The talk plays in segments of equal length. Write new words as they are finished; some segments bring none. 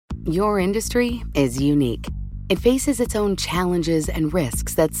Your industry is unique. It faces its own challenges and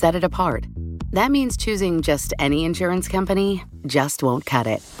risks that set it apart. That means choosing just any insurance company just won't cut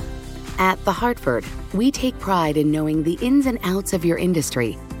it. At The Hartford, we take pride in knowing the ins and outs of your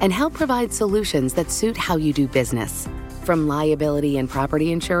industry and help provide solutions that suit how you do business. From liability and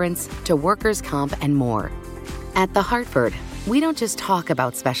property insurance to workers' comp and more. At The Hartford, we don't just talk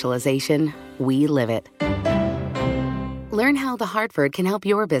about specialization, we live it. Learn how The Hartford can help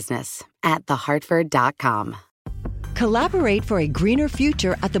your business at thehartford.com. Collaborate for a greener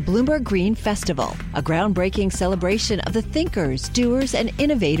future at the Bloomberg Green Festival, a groundbreaking celebration of the thinkers, doers, and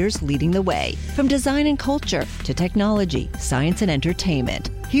innovators leading the way. From design and culture to technology, science, and entertainment.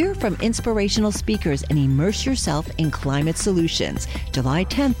 Hear from inspirational speakers and immerse yourself in climate solutions. July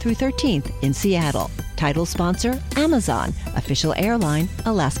 10th through 13th in Seattle. Title sponsor, Amazon. Official airline,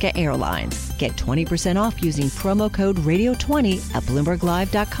 Alaska Airlines. Get 20% off using promo code Radio20 at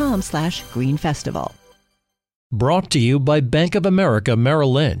BloombergLive.com/Green Festival. Brought to you by Bank of America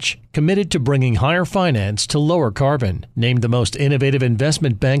Merrill Lynch, committed to bringing higher finance to lower carbon. Named the most innovative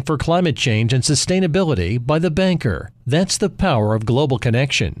investment bank for climate change and sustainability by The Banker. That's the power of global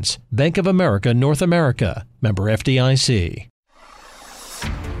connections. Bank of America North America, member FDIC.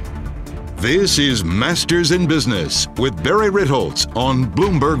 This is Masters in Business with Barry Ritholtz on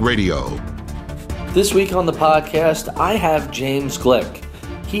Bloomberg Radio. This week on the podcast, I have James Gleick.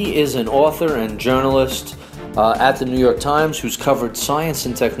 He is an author and journalist at the New York Times who's covered science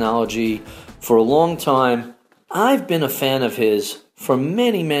and technology for a long time. I've been a fan of his for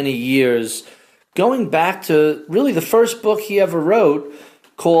many, many years, going back to really the first book he ever wrote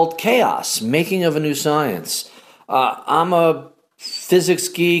called Chaos, Making of a New Science. I'm a physics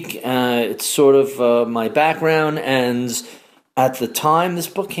geek. It's sort of my background. And at the time, this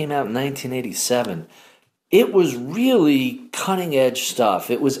book came out in 1987. It was really cutting edge stuff.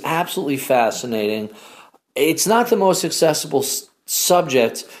 It was absolutely fascinating. It's not the most accessible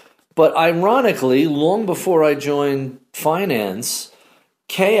subject, but ironically, long before I joined finance,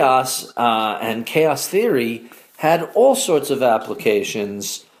 chaos and chaos theory had all sorts of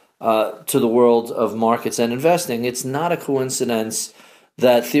applications to the world of markets and investing. It's not a coincidence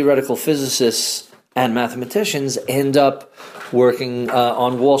that theoretical physicists and mathematicians end up working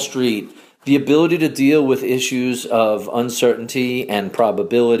on Wall Street. The ability to deal with issues of uncertainty and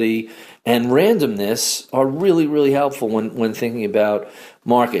probability and randomness are really, really helpful when thinking about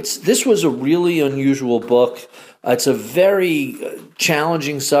markets. This was a really unusual book. It's a very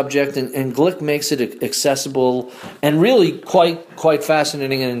challenging subject, and Gleick makes it accessible and really quite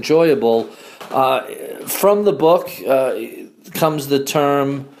fascinating and enjoyable. From the book comes the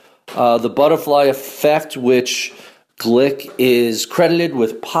term the butterfly effect, which Gleick is credited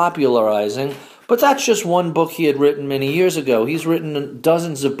with popularizing. But that's just one book he had written many years ago. He's written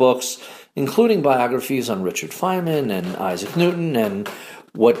dozens of books, including biographies on Richard Feynman and Isaac Newton and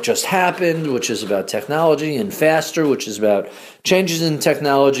What Just Happened, which is about technology, and Faster, which is about changes in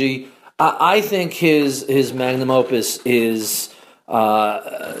technology. I think his magnum opus is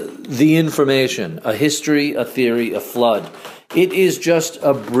The Information, A History, a Theory, a Flood. It is just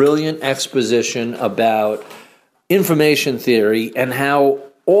a brilliant exposition about information theory and how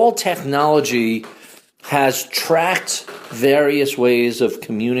all technology has tracked various ways of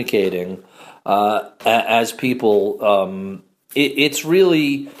communicating as people. It's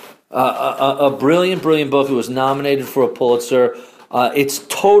really a brilliant book. It was nominated for a Pulitzer. It's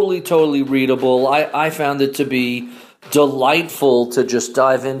totally readable. I found it to be delightful to just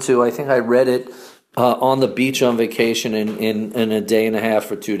dive into. I think I read it on the beach on vacation in a day and a half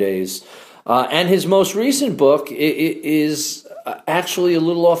or 2 days. And his most recent book is actually a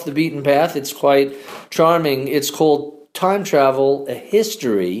little off the beaten path. It's quite charming. It's called Time Travel, A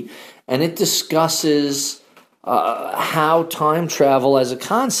History, and it discusses how time travel as a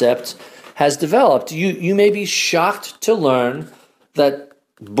concept has developed. You may be shocked to learn that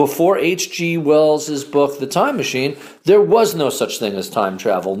before H.G. Wells' book, The Time Machine, there was no such thing as time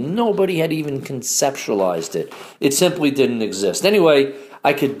travel. Nobody had even conceptualized it. It simply didn't exist. Anyway,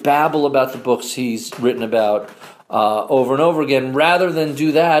 I could babble about the books he's written about over and over again. Rather than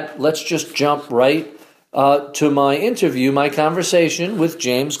do that, let's just jump right to my interview, my conversation with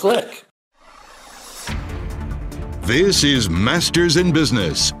James Gleick. This is Masters in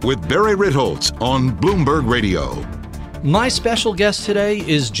Business with Barry Ritholtz on Bloomberg Radio. My special guest today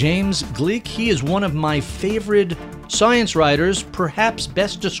is James Gleick. He is one of my favorite science writers, perhaps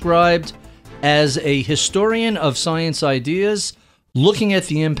best described as a historian of science ideas, looking at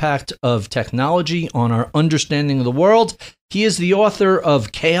the impact of technology on our understanding of the world. He is the author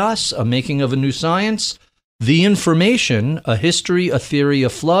of Chaos, A Making of a New Science, The Information, A History, a Theory, a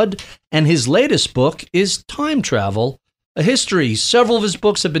Flood, and his latest book is Time Travel, a History. Several of his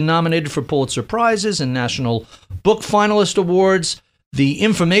books have been nominated for Pulitzer Prizes and National Book Finalist Awards. The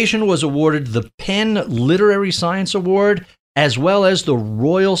Information was awarded the Penn Literary Science Award, as well as the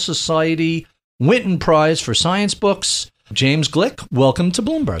Royal Society Winton Prize for Science Books. James Glick, welcome to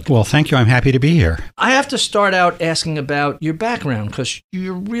Bloomberg. Well, thank you. I'm happy to be here. I have to start out asking about your background, because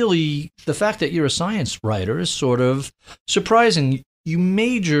you're really, the fact that you're a science writer is sort of surprising. You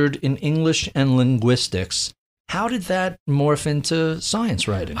majored in English and linguistics. How did that morph into science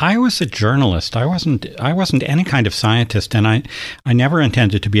writing? I was a journalist. I wasn't any kind of scientist, and I never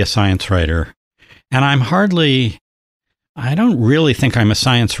intended to be a science writer. And I don't really think I'm a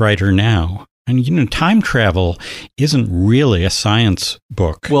science writer now. And, Time Travel isn't really a science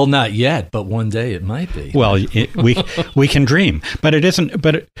book. Well, not yet, but one day it might be. Well, we can dream, but it isn't.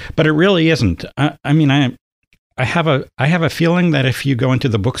 But it really isn't. I have a feeling that if you go into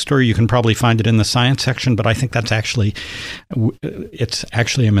the bookstore, you can probably find it in the science section. But I think it's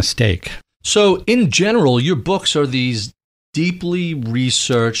actually a mistake. So, in general, your books are these deeply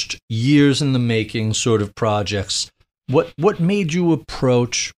researched, years in the making sort of projects. What made you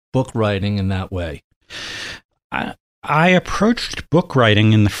approach book writing in that way? I approached book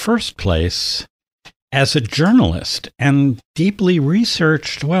writing in the first place as a journalist and deeply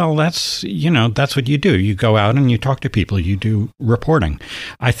researched. Well, that's what you do. You go out and you talk to people. You do reporting.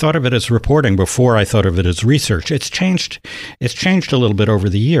 I thought of it as reporting before I thought of it as research. It's changed a little bit over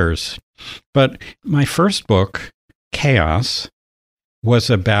the years. But my first book, Chaos, was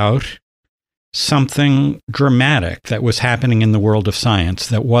about something dramatic that was happening in the world of science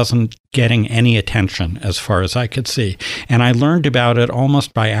that wasn't getting any attention as far as I could see. And I learned about it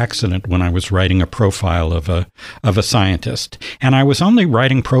almost by accident when I was writing a profile of a scientist. And I was only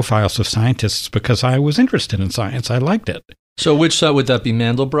writing profiles of scientists because I was interested in science. I liked it. So which side would that be,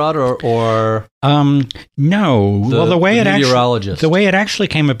 Mandelbrot or no? The way it actually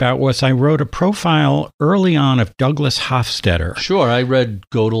came about was I wrote a profile early on of Douglas Hofstadter. Sure, I read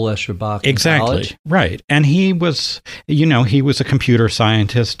Gödel, Escherbach. Exactly, college. Right, and he was a computer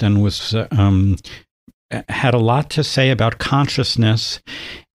scientist and was had a lot to say about consciousness,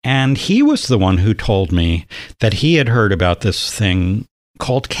 and he was the one who told me that he had heard about this thing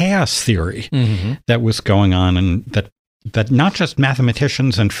called chaos theory that was going on, and that not just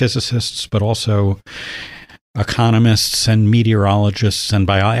mathematicians and physicists, but also economists and meteorologists and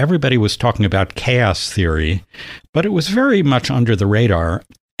everybody was talking about chaos theory, but it was very much under the radar.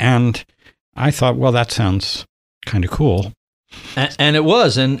 And I thought, well, that sounds kind of cool. And it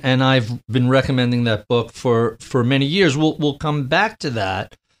was, and I've been recommending that book for many years. We'll come back to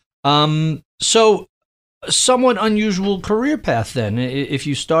that. So, somewhat unusual career path then. If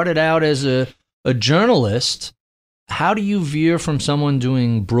you started out as a journalist, how do you veer from someone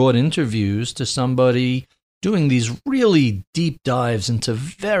doing broad interviews to somebody doing these really deep dives into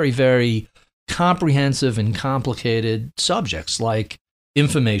very, very comprehensive and complicated subjects like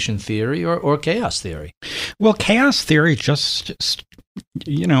information theory or chaos theory? Well, chaos theory just,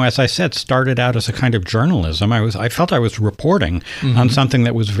 as I said, started out as a kind of journalism. I felt I was reporting on something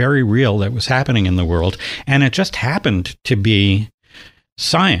that was very real, that was happening in the world, and it just happened to be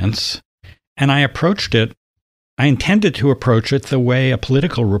science, and I intended to approach it the way a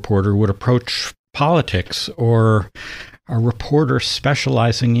political reporter would approach politics, or a reporter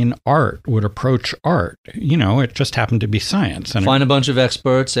specializing in art would approach art. It just happened to be science. And find a bunch of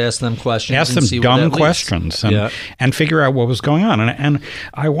experts, ask them questions. Ask them dumb questions and figure out what was going on. And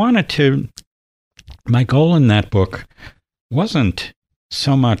I wanted to, my goal in that book wasn't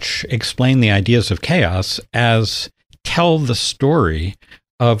so much explain the ideas of chaos as tell the story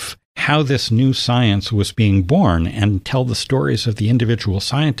of how this new science was being born, and tell the stories of the individual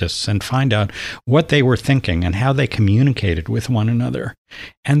scientists and find out what they were thinking and how they communicated with one another.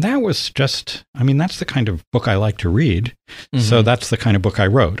 And that was just, that's the kind of book I like to read. So that's the kind of book I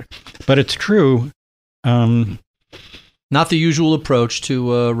wrote. But it's true. Not the usual approach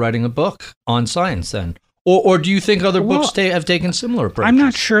to writing a book on science then. Or do you think other books have taken similar approaches? I'm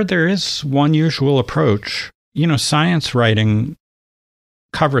not sure there is one usual approach. Science writing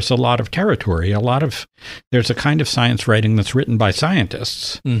covers a lot of territory. There's a kind of science writing that's written by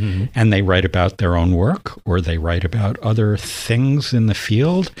scientists, and they write about their own work, or they write about other things in the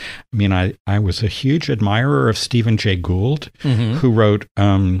field. I was a huge admirer of Stephen Jay Gould, who wrote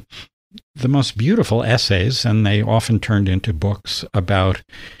the most beautiful essays, and they often turned into books about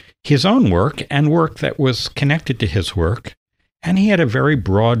his own work and work that was connected to his work. And he had a very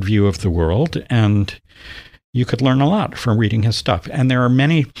broad view of the world, and you could learn a lot from reading his stuff. And there are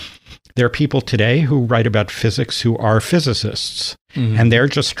many There are people today who write about physics who are physicists, and they're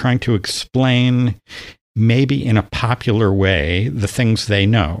just trying to explain, maybe in a popular way, the things they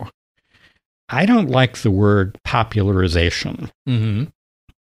know. I don't like the word popularization.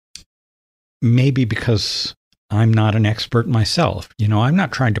 Maybe because I'm not an expert myself. I'm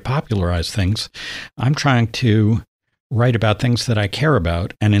not trying to popularize things. I'm trying to write about things that I care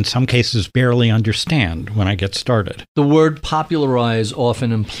about, and in some cases barely understand when I get started. The word popularize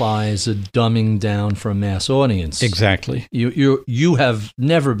often implies a dumbing down for a mass audience. Exactly. You have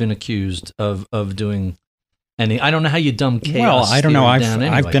never been accused of doing any. I don't know how you dumb chaos. Well, I don't know. Anyway.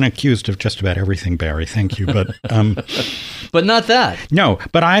 I've been accused of just about everything, Barry. Thank you, but but not that. No,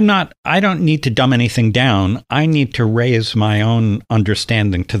 but I don't need to dumb anything down. I need to raise my own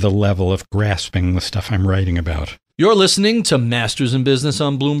understanding to the level of grasping the stuff I'm writing about. You're listening to Masters in Business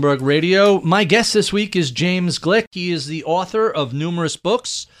on Bloomberg Radio. My guest this week is James Gleick. He is the author of numerous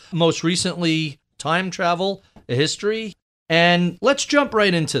books, most recently Time Travel, A History. And let's jump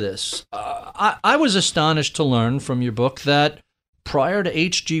right into this. I was astonished to learn from your book that prior to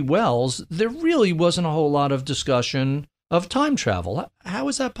H.G. Wells, there really wasn't a whole lot of discussion of time travel. How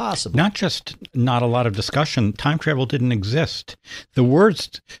is that possible? Not just not a lot of discussion. Time travel didn't exist. The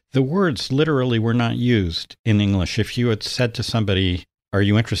words literally were not used in English. If you had said to somebody, "Are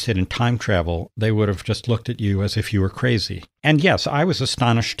you interested in time travel?" they would have just looked at you as if you were crazy. And yes, I was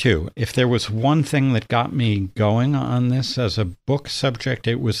astonished too. If there was one thing that got me going on this as a book subject,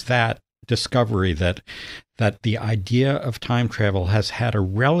 it was that discovery that the idea of time travel has had a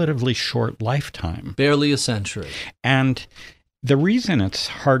relatively short lifetime. Barely a century. And the reason it's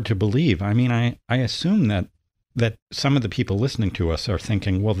hard to believe, I mean, I assume that some of the people listening to us are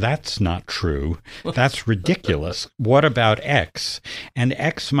thinking, well, that's not true. That's ridiculous. What about X? And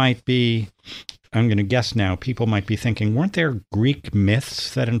X might be, I'm going to guess now, people might be thinking, weren't there Greek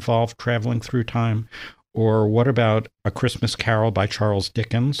myths that involved traveling through time? Or what about A Christmas Carol by Charles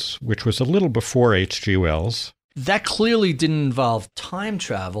Dickens, which was a little before H.G. Wells? That clearly didn't involve time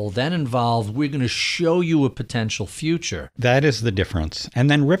travel. That involved, we're going to show you a potential future. That is the difference. And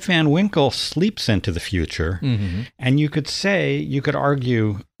then Rip Van Winkle sleeps into the future. And you could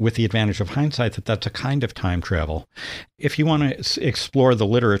argue with the advantage of hindsight that that's a kind of time travel. If you want to explore the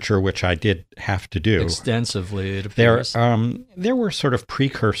literature, which I did have to do extensively, it appears. There were sort of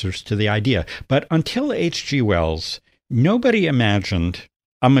precursors to the idea. But until H.G. Wells, nobody imagined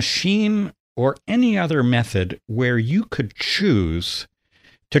a machine or any other method where you could choose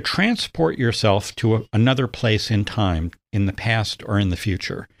to transport yourself to another place in time, in the past or in the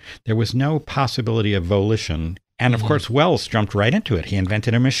future. There was no possibility of volition. And of course, Wells jumped right into it. He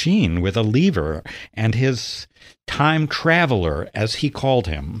invented a machine with a lever, and his time traveler, as he called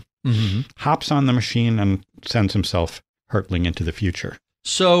him, hops on the machine and sends himself hurtling into the future.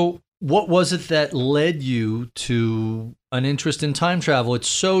 So what was it that led you to an interest in time travel? It's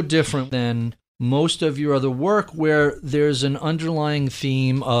so different than most of your other work, where there's an underlying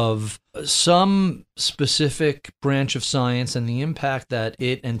theme of some specific branch of science and the impact that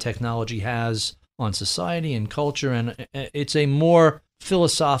it and technology has on society and culture. And it's a more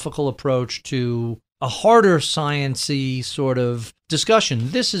philosophical approach to a harder science-y sort of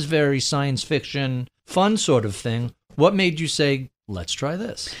discussion. This is very science fiction, fun sort of thing. What made you say, let's try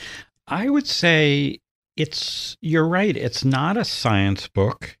this? I would say you're right. It's not a science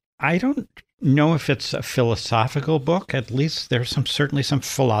book. I don't know if it's a philosophical book. At least there's certainly some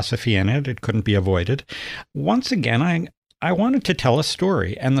philosophy in it. It couldn't be avoided. Once again, I wanted to tell a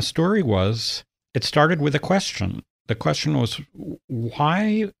story. And the story was, it started with a question. The question was,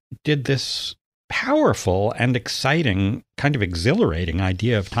 why did this powerful and exciting, kind of exhilarating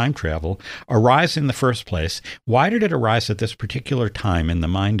idea of time travel arise in the first place? Why did it arise at this particular time in the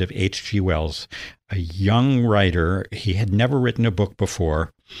mind of H.G. Wells, a young writer? He had never written a book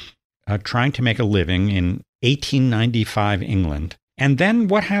before, trying to make a living in 1895 England. And then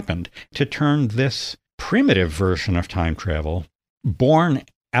what happened to turn this primitive version of time travel, born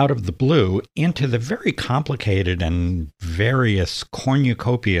out of the blue, into the very complicated and various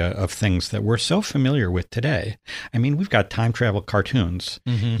cornucopia of things that we're so familiar with today? I mean, we've got time travel cartoons.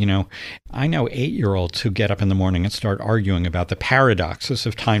 You know, I know 8-year-olds who get up in the morning and start arguing about the paradoxes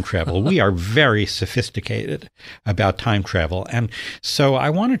of time travel. We are very sophisticated about time travel. And so I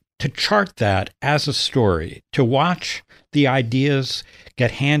wanted to chart that as a story, to watch the ideas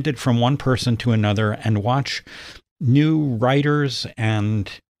get handed from one person to another, and watch new writers,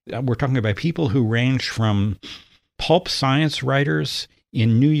 and we're talking about people who range from pulp science writers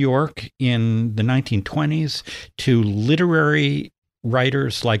in New York in the 1920s to literary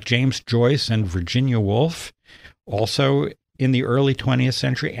writers like James Joyce and Virginia Woolf, also in the early 20th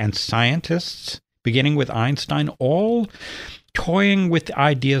century, and scientists, beginning with Einstein, all toying with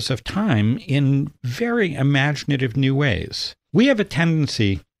ideas of time in very imaginative new ways. We have a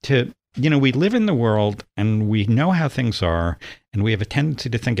tendency to, we live in the world and we know how things are, and we have a tendency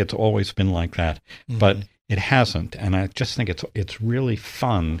to think it's always been like that, but it hasn't. And I just think it's really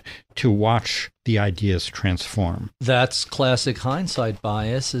fun to watch the ideas transform. That's classic hindsight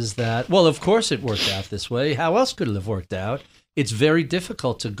bias, is that, well, of course it worked out this way. How else could it have worked out? It's very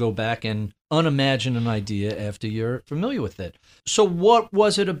difficult to go back and unimagine an idea after you're familiar with it. So what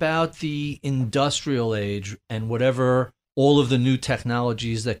was it about the industrial age and whatever all of the new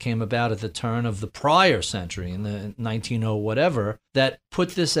technologies that came about at the turn of the prior century, in the 1900 whatever, that put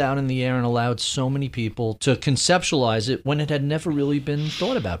this out in the air and allowed so many people to conceptualize it when it had never really been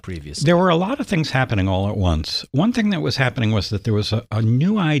thought about previously? There were a lot of things happening all at once. One thing that was happening was that there was a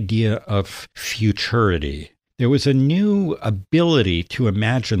new idea of futurity. There was a new ability to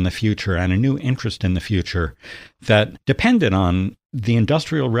imagine the future and a new interest in the future that depended on the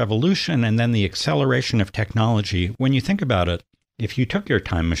Industrial Revolution and then the acceleration of technology. When you think about it, if you took your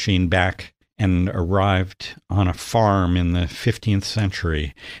time machine back and arrived on a farm in the 15th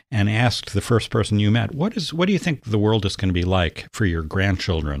century and asked the first person you met, what do you think the world is going to be like for your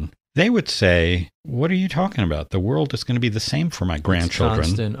grandchildren? They would say, what are you talking about? The world is going to be the same for my grandchildren. It's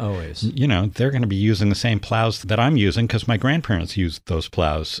constant, always. They're going to be using the same plows that I'm using because my grandparents used those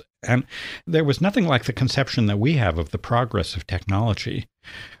plows. And there was nothing like the conception that we have of the progress of technology,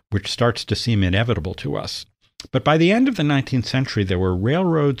 which starts to seem inevitable to us. But by the end of the 19th century, there were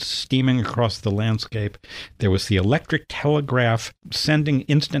railroads steaming across the landscape. There was the electric telegraph sending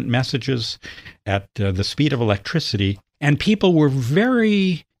instant messages at the speed of electricity. And people were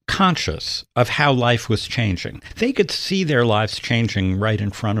very conscious of how life was changing. They could see their lives changing right in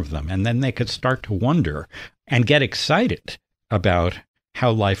front of them, and then they could start to wonder and get excited about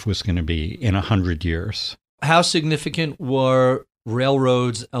how life was going to be in 100 years. How significant were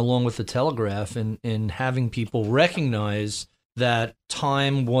railroads along with the telegraph in having people recognize that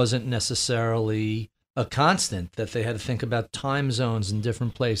time wasn't necessarily a constant, that they had to think about time zones in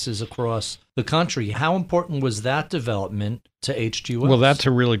different places across the country? How important was that development to H.G. Wells? Well, that's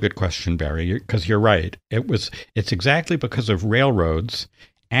a really good question, Barry, because you're right. It's exactly because of railroads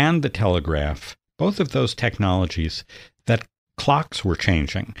and the telegraph, both of those technologies, that clocks were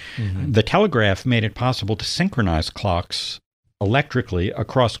changing. Mm-hmm. The telegraph made it possible to synchronize clocks electrically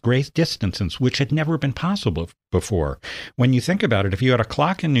across great distances, which had never been possible before. When you think about it, if you had a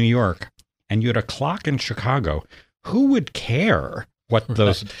clock in New York and you had a clock in Chicago, who would care what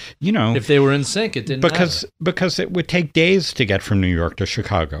those, if they were in sync, it didn't matter. Because it would take days to get from New York to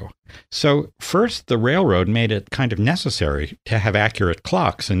Chicago. So first, the railroad made it kind of necessary to have accurate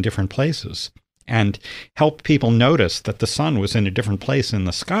clocks in different places and helped people notice that the sun was in a different place in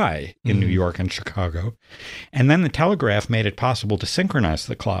the sky in New York and Chicago. And then the telegraph made it possible to synchronize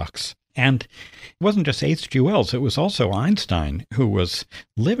the clocks. And it wasn't just H.G. Wells, it was also Einstein, who was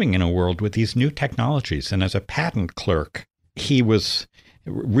living in a world with these new technologies. And as a patent clerk, he was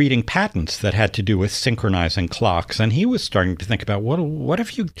reading patents that had to do with synchronizing clocks. And he was starting to think about, what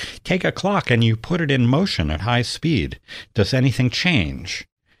if you take a clock and you put it in motion at high speed? Does anything change?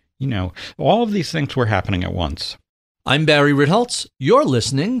 All of these things were happening at once. I'm Barry Ritholtz. You're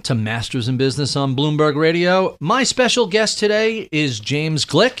listening to Masters in Business on Bloomberg Radio. My special guest today is James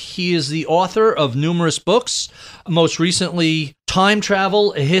Gleick. He is the author of numerous books, most recently Time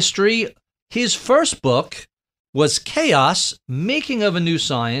Travel, A History. His first book was Chaos, Making of a New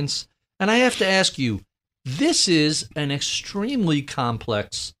Science. And I have to ask you, this is an extremely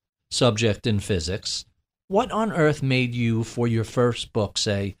complex subject in physics. What on earth made you, for your first book,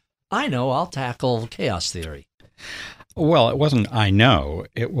 say, I know, I'll tackle chaos theory? Well, it wasn't I know.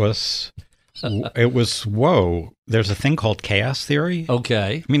 It was, whoa, there's a thing called chaos theory.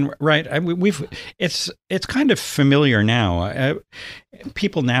 Okay. I mean, right. It's kind of familiar now.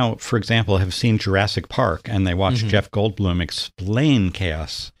 People now, for example, have seen Jurassic Park and they watch Jeff Goldblum explain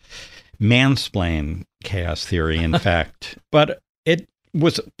chaos, mansplain chaos theory, in fact. But it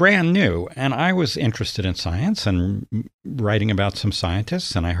was brand new, and I was interested in science and writing about some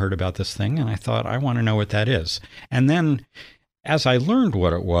scientists, and I heard about this thing, and I thought, I want to know what that is. And then as I learned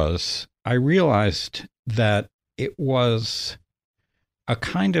what it was, I realized that it was a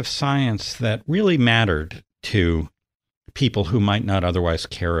kind of science that really mattered to people who might not otherwise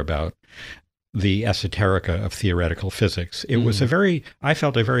care about the esoterica of theoretical physics. It was I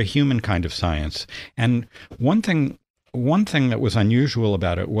felt a very human kind of science. And one thing that was unusual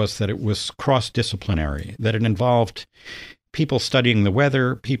about it was that it was cross-disciplinary, that it involved people studying the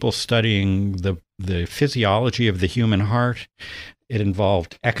weather, people studying the physiology of the human heart. It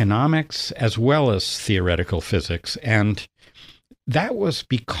involved economics as well as theoretical physics. And that was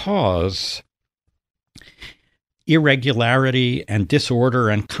because irregularity and disorder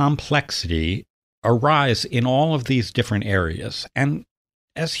and complexity arise in all of these different areas. And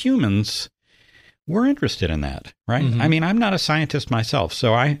as humans, we're interested in that, right? Mm-hmm. I mean, I'm not a scientist myself,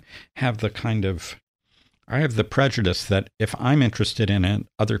 so I have the prejudice that if I'm interested in it,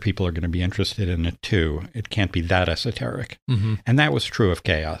 other people are going to be interested in it too. It can't be that esoteric. Mm-hmm. And that was true of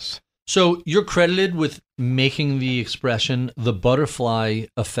chaos. So you're credited with making the expression, the butterfly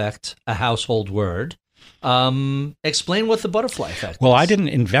effect, a household word. Explain what the butterfly effect is. Well, I didn't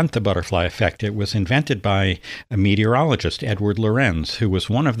invent the butterfly effect. It was invented by a meteorologist, Edward Lorenz, who was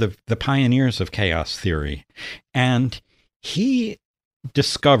one of the pioneers of chaos theory. And he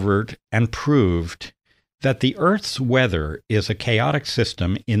discovered and proved that the Earth's weather is a chaotic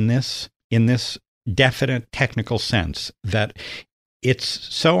system in this definite technical sense, that it's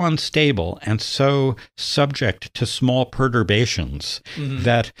so unstable and so subject to small perturbations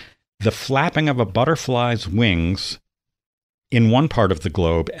that the flapping of a butterfly's wings in one part of the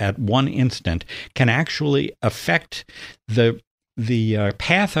globe at one instant can actually affect the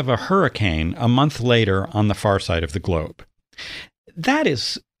path of a hurricane a month later on the far side of the globe. That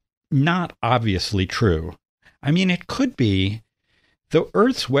is not obviously true. I mean, it could be. The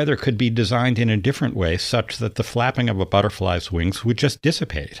Earth's weather could be designed in a different way such that the flapping of a butterfly's wings would just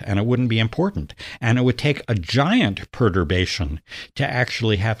dissipate and it wouldn't be important. And it would take a giant perturbation to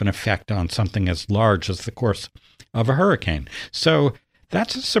actually have an effect on something as large as the course of a hurricane. So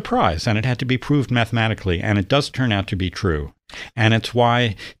that's a surprise, and it had to be proved mathematically, and it does turn out to be true. And it's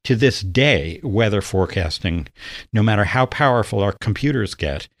why, to this day, weather forecasting, no matter how powerful our computers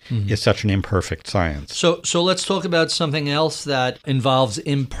get, is such an imperfect science. So let's talk about something else that involves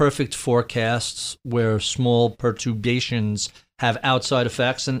imperfect forecasts where small perturbations have outside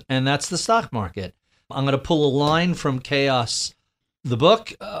effects, and that's the stock market. I'm going to pull a line from Chaos, the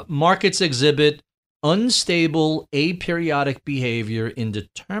book. Markets exhibit unstable, aperiodic behavior in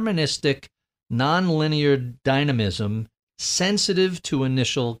deterministic, nonlinear dynamism, sensitive to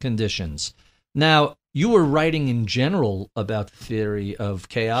initial conditions. Now, you were writing in general about the theory of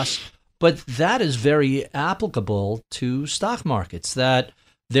chaos, but that is very applicable to stock markets, that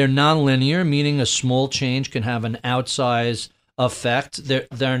they're nonlinear, meaning a small change can have an outsized effect. They're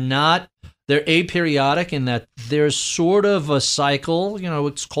aperiodic in that there's sort of a cycle. You know,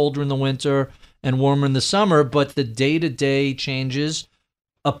 it's colder in the winter and warmer in the summer, but the day-to-day changes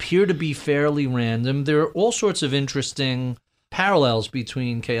appear to be fairly random. There are all sorts of interesting parallels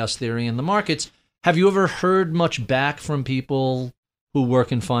between chaos theory and the markets. Have you ever heard much back from people who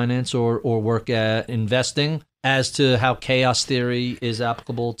work in finance or work at investing as to how chaos theory is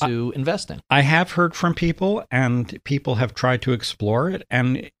applicable to investing? I have heard from people, and people have tried to explore it.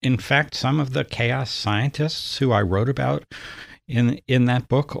 And in fact, some of the chaos scientists who I wrote about in that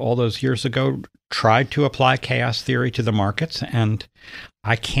book all those years ago tried to apply chaos theory to the markets, and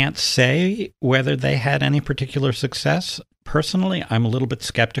I can't say whether they had any particular success. Personally, I'm a little bit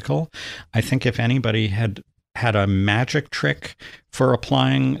skeptical. I think if anybody had a magic trick for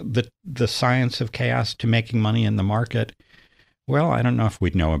applying the science of chaos to making money in the market, well, I don't know if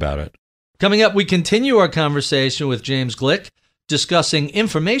we'd know about it. Coming up, we continue our conversation with James Glick, discussing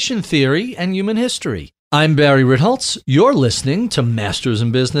information theory and human history. I'm Barry Ritholtz. You're listening to Masters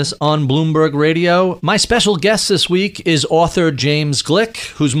in Business on Bloomberg Radio. My special guest this week is author James Glick,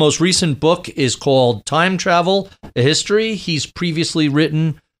 whose most recent book is called Time Travel, A History. He's previously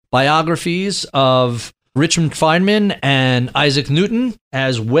written biographies of Richard Feynman and Isaac Newton,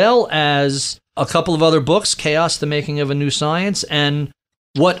 as well as a couple of other books, Chaos, The Making of a New Science, and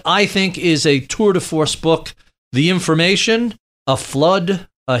what I think is a tour de force book, The Information, A Flood,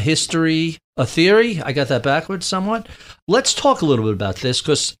 A History, A Theory. I got that backwards somewhat. Let's talk a little bit about this,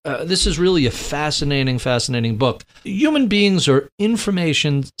 because this is really a fascinating book. Human beings are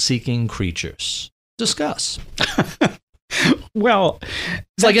information-seeking creatures. Discuss. Well,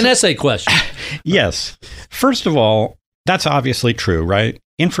 it's like an essay question. Yes. First of all, that's obviously true, right?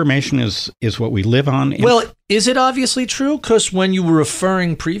 Information is what we live on. Well, is it obviously true? Because when you were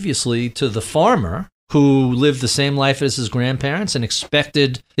referring previously to the farmer who lived the same life as his grandparents and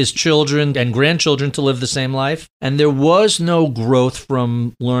expected his children and grandchildren to live the same life, and there was no growth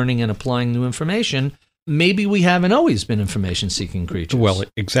from learning and applying new information, maybe we haven't always been information-seeking creatures. Well,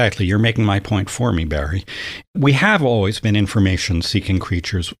 exactly. You're making my point for me, Barry. We have always been information-seeking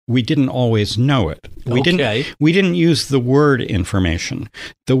creatures. We didn't always know it. We didn't use the word information.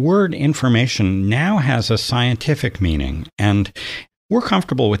 The word information now has a scientific meaning, and we're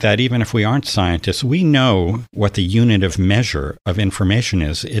comfortable with that even if we aren't scientists. We know what the unit of measure of information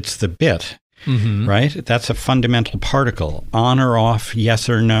is. It's the bit. Mm-hmm. Right? That's a fundamental particle. On or off, yes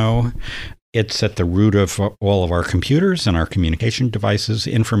or no. It's at the root of all of our computers and our communication devices.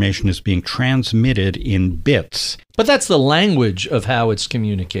 Information is being transmitted in bits. But that's the language of how it's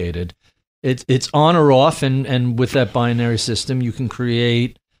communicated. It's on or off, and with that binary system, you can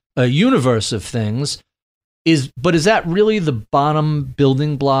create a universe of things. But is that really the bottom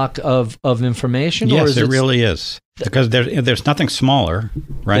building block of information? Yes, or is it really is. Because there's nothing smaller,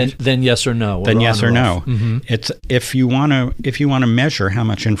 right? Than yes or no. Than yes or no. Mm-hmm. It's if you want to measure how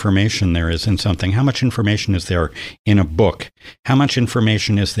much information there is in something, how much information is there in a book, how much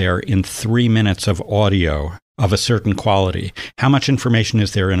information is there in 3 minutes of audio of a certain quality, how much information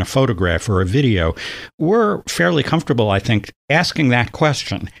is there in a photograph or a video, we're fairly comfortable, I think, asking that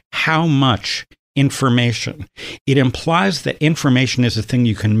question: how much information? It implies that information is a thing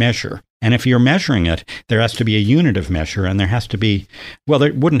you can measure. And if you're measuring it, there has to be a unit of measure, and there has to be, well,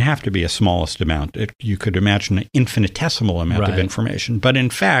 there wouldn't have to be a smallest amount. You could imagine an infinitesimal amount of information. But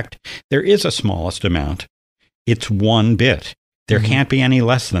in fact, there is a smallest amount. It's 1 bit. There can't be any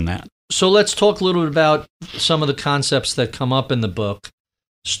less than that. So let's talk a little bit about some of the concepts that come up in the book,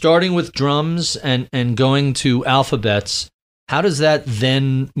 starting with drums and going to alphabets. How does that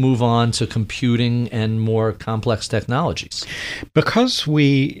then move on to computing and more complex technologies? Because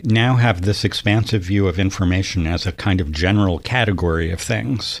we now have this expansive view of information as a kind of general category of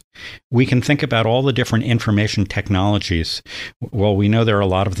things, we can think about all the different information technologies. Well, we know there are a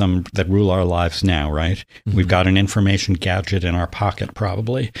lot of them that rule our lives now, right? Mm-hmm. We've got an information gadget in our pocket,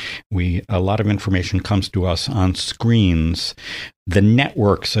 probably. A lot of information comes to us on screens. The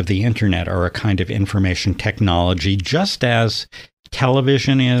networks of the internet are a kind of information technology, just as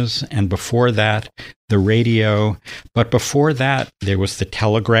television is, and before that, the radio. But before that, there was the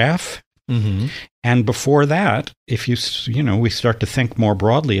telegraph. Mm-hmm. And before that, if we start to think more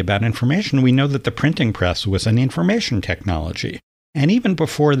broadly about information, we know that the printing press was an information technology. And even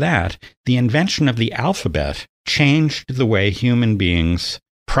before that, the invention of the alphabet changed the way human beings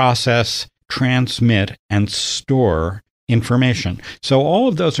process, transmit, and store information. So all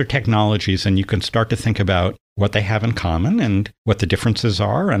of those are technologies, and you can start to think about what they have in common and what the differences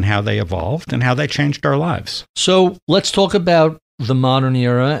are and how they evolved and how they changed our lives. So let's talk about the modern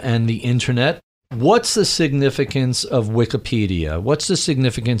era and the internet. What's the significance of Wikipedia? What's the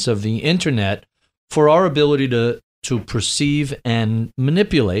significance of the internet for our ability to perceive and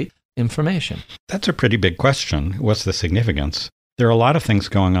manipulate information? That's a pretty big question. What's the significance? There are a lot of things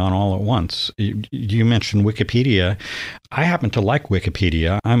going on all at once. You mentioned Wikipedia. I happen to like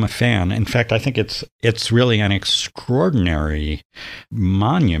Wikipedia. I'm a fan. In fact, I think it's really an extraordinary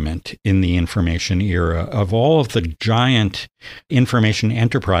monument in the information era. Of all of the giant information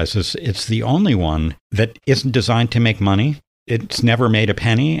enterprises, it's the only one that isn't designed to make money. It's never made a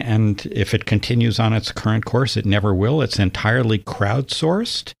penny, and if it continues on its current course, it never will. It's entirely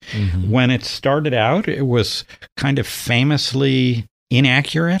crowdsourced. Mm-hmm. When it started out, it was kind of famously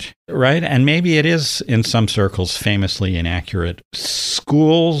inaccurate, right? And maybe it is, in some circles, famously inaccurate.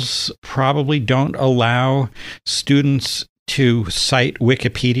 Schools probably don't allow students to cite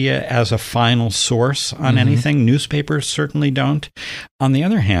Wikipedia as a final source on anything. Newspapers certainly don't. On the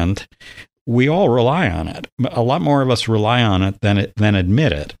other hand, we all rely on it. A lot more of us rely on it than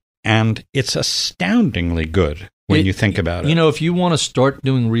admit it. And it's astoundingly good when you think about it. You know, if you want to start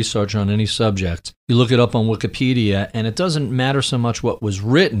doing research on any subject, you look it up on Wikipedia, and it doesn't matter so much what was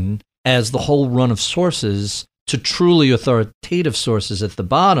written as the whole run of sources to truly authoritative sources at the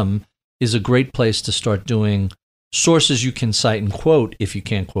bottom is a great place to start doing sources you can cite and quote if you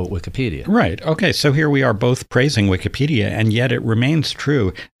can't quote Wikipedia. Right. Okay. So here we are both praising Wikipedia, and yet it remains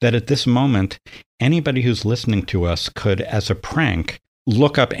true that at this moment, anybody who's listening to us could, as a prank,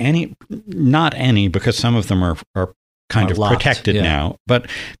 look up not any, because some of them are kind of locked, protected now, but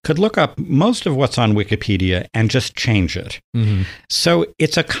could look up most of what's on Wikipedia and just change it. Mm-hmm. So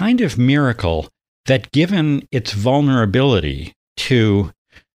it's a kind of miracle that, given its vulnerability to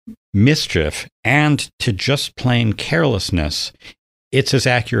mischief and to just plain carelessness, it's as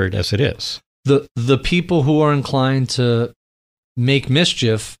accurate as it is. The people who are inclined to make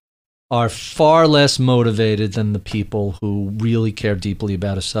mischief are far less motivated than the people who really care deeply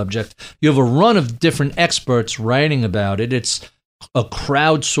about a subject. You have a run of different experts writing about it. It's a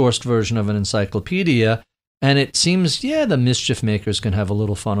crowdsourced version of an encyclopedia. And it seems, the mischief makers can have a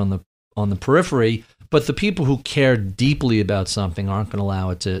little fun on the periphery, but the people who care deeply about something aren't going to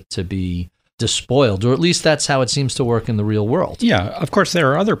allow it to be despoiled, or at least that's how it seems to work in the real world. Yeah, of course,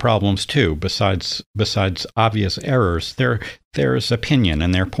 there are other problems too, besides obvious errors. There's opinion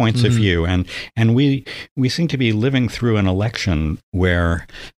and there are points of view, and we seem to be living through an election where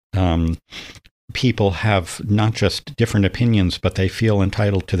people have not just different opinions, but they feel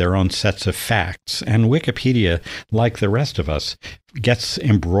entitled to their own sets of facts. And Wikipedia, like the rest of us, gets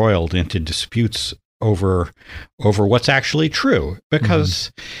embroiled into disputes over what's actually true,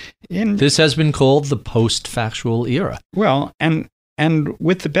 because this has been called the post-factual era. Well, and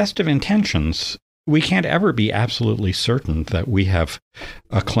with the best of intentions, we can't ever be absolutely certain that we have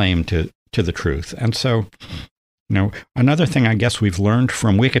a claim to the truth. And so, another thing I guess we've learned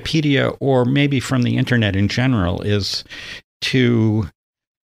from Wikipedia, or maybe from the internet in general, is to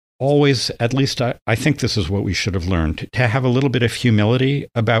always, at least I think this is what we should have learned, to have a little bit of humility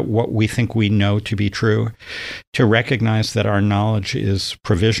about what we think we know to be true, to recognize that our knowledge is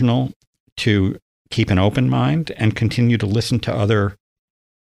provisional, to keep an open mind and continue to listen to other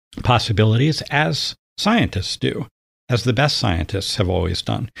possibilities as scientists do, as the best scientists have always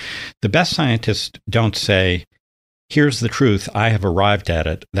done. The best scientists don't say, here's the truth, I have arrived at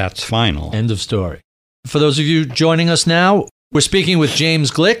it, that's final. End of story. For those of you joining us now, we're speaking with James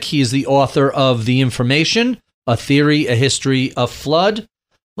Glick. He is the author of The Information, A Theory, a History, a Flood.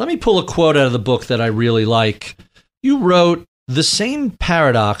 Let me pull a quote out of the book that I really like. You wrote, "The same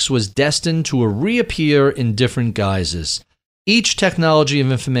paradox was destined to reappear in different guises, each technology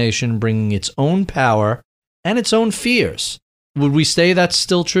of information bringing its own power and its own fears." Would we say that's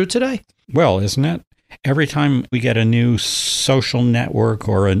still true today? Well, isn't it? Every time we get a new social network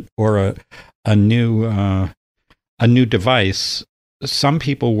or a new device, some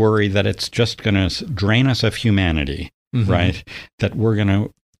people worry that it's just going to drain us of humanity, right? That we're going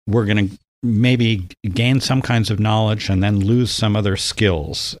to maybe gain some kinds of knowledge and then lose some other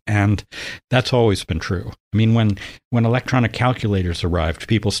skills. And that's always been true. I mean, when electronic calculators arrived,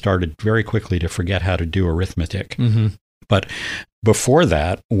 people started very quickly to forget how to do arithmetic. But before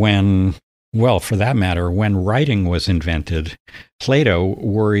that, for that matter, when writing was invented, Plato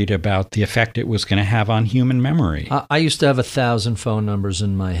worried about the effect it was going to have on human memory. I used to have 1,000 phone numbers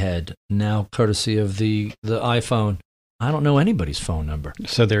in my head. Now, courtesy of the iPhone, I don't know anybody's phone number.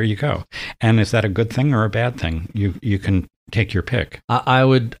 So there you go. And is that a good thing or a bad thing? You can take your pick.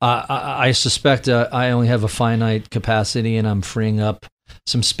 I suspect I only have a finite capacity, and I'm freeing up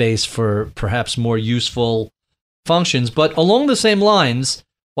some space for perhaps more useful functions. But along the same lines,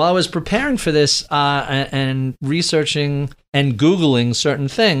 while I was preparing for this and researching and Googling certain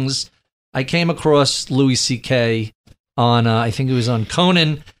things, I came across Louis C.K. on, I think it was on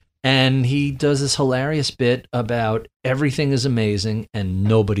Conan, and he does this hilarious bit about everything is amazing and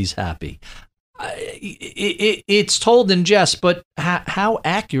nobody's happy. It's told in jest, but how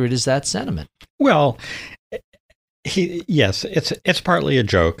accurate is that sentiment? Well, yes, it's partly a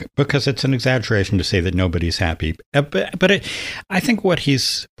joke because it's an exaggeration to say that nobody's happy. But I think what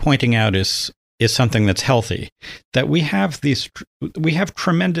he's pointing out is something that's healthy. That we have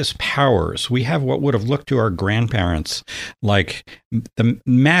tremendous powers. We have what would have looked to our grandparents like the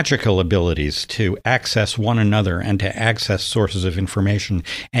magical abilities to access one another and to access sources of information,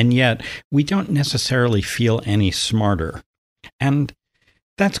 and yet we don't necessarily feel any smarter. And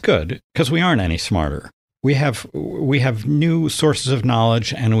that's good because we aren't any smarter. We have new sources of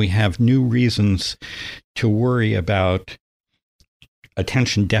knowledge, and we have new reasons to worry about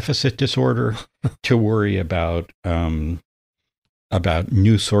attention deficit disorder, to worry about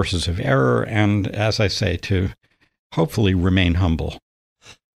new sources of error, and, as I say, to hopefully remain humble.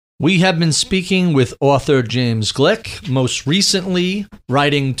 We have been speaking with author James Glick, most recently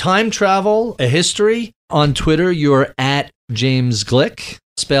writing Time Travel, a History. On Twitter, you're at James Glick,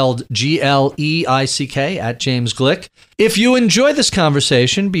 spelled Gleick, at James Glick. If you enjoy this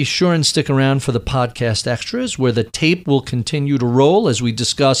conversation, be sure and stick around for the podcast extras, where the tape will continue to roll as we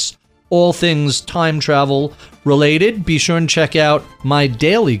discuss all things time travel related. Be sure and check out my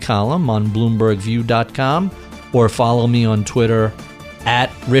daily column on BloombergView.com or follow me on Twitter at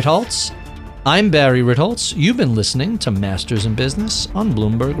Ritholtz. I'm Barry Ritholtz. You've been listening to Masters in Business on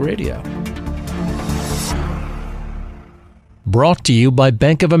Bloomberg Radio. Brought to you by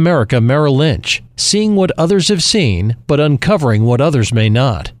Bank of America Merrill Lynch. Seeing what others have seen, but uncovering what others may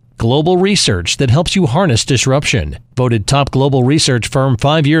not. Global research that helps you harness disruption. Voted top global research firm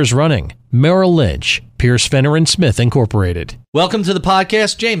 5 years running. Merrill Lynch. Pierce Fenner and Smith Incorporated. Welcome to the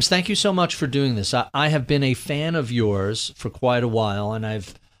podcast. James, thank you so much for doing this. I have been a fan of yours for quite a while, and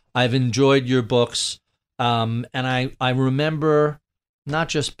I've enjoyed your books. And I remember not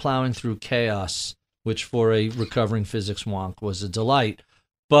just plowing through Chaos, which for a recovering physics wonk was a delight,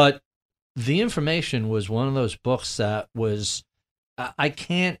 but The Information was one of those books that was, I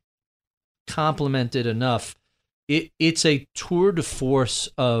can't compliment it enough. It's a tour de force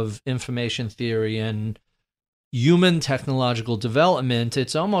of information theory and human technological development.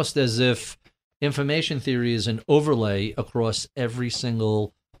 It's almost as if information theory is an overlay across every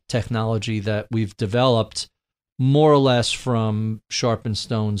single technology that we've developed, more or less from sharpened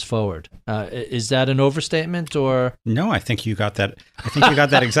stones forward. Is that an overstatement, or? No, I think you got that. I think you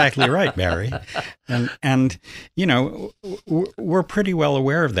got that exactly right, Barry. And you know, we're pretty well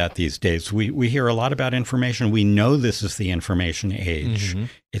aware of that these days. We hear a lot about information. We know this is the information age. Mm-hmm.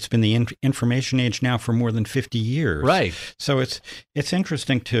 It's been the information age now for more than 50 years. Right. So it's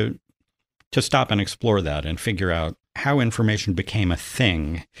interesting to stop and explore that and figure out how information became a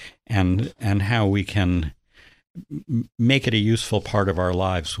thing, and how we can make it a useful part of our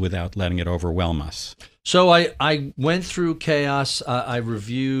lives without letting it overwhelm us. So I went through Chaos. I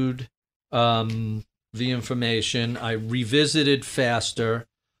reviewed The Information. I revisited Faster.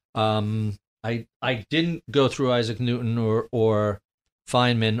 I didn't go through Isaac Newton or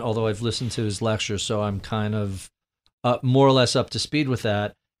Feynman, although I've listened to his lectures, so I'm kind of more or less up to speed with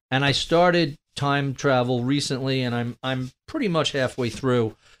that. And I started time travel recently, and I'm pretty much halfway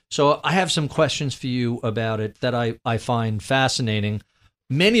through. So I have some questions for you about it that I find fascinating,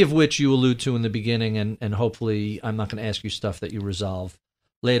 many of which you allude to in the beginning, and hopefully I'm not going to ask you stuff that you resolve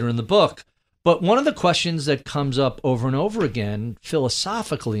later in the book. But one of the questions that comes up over and over again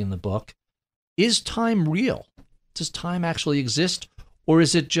philosophically in the book, is time real? Does time actually exist, or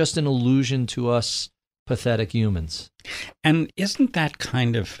is it just an illusion to us pathetic humans? And isn't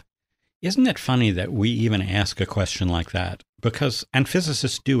it funny that we even ask a question like that? And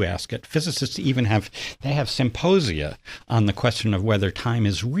physicists do ask it. Physicists even have symposia on the question of whether time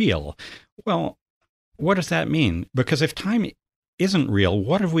is real. Well, what does that mean? Because if time isn't real,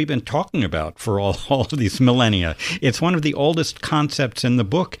 what have we been talking about for all of these millennia? It's one of the oldest concepts in the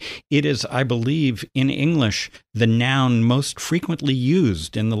book. It is, I believe, in English, the noun most frequently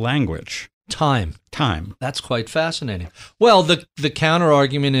used in the language. Time. That's quite fascinating. Well, the counter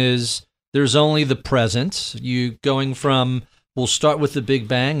argument is there's only the present. We'll start with the Big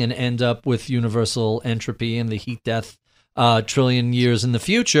Bang and end up with universal entropy and the heat death trillion years in the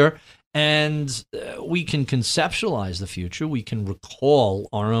future. And we can conceptualize the future. We can recall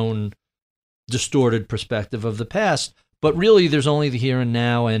our own distorted perspective of the past. But really, there's only the here and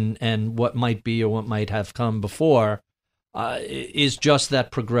now, and what might be or what might have come before is just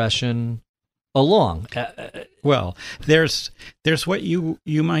that progression along. Well, there's what you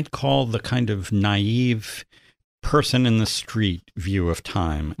might call the kind of naive person in the street view of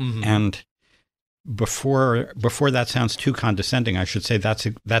time. Mm-hmm. And before that sounds too condescending, I should say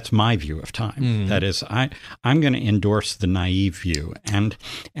that's my view of time. Mm-hmm. That is, I'm going to endorse the naive view. And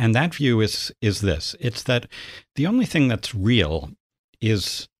that view is this. It's that the only thing that's real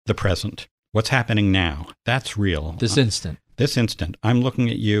is the present. What's happening now. That's real. This instant. I'm looking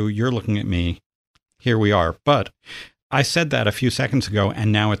at you, you're looking at me. Here we are. But I said that a few seconds ago,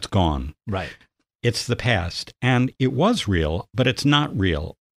 and now it's gone. Right. It's the past. And it was real, but it's not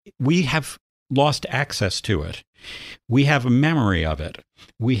real. We have lost access to it. We have a memory of it.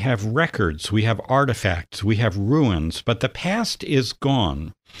 We have records. We have artifacts. We have ruins. But the past is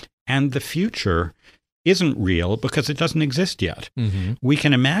gone. And the future isn't real because it doesn't exist yet. Mm-hmm. We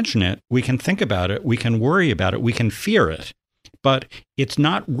can imagine it. We can think about it. We can worry about it. We can fear it. But it's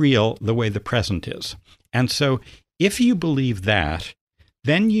not real the way the present is. And so if you believe that,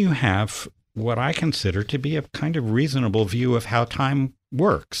 then you have what I consider to be a kind of reasonable view of how time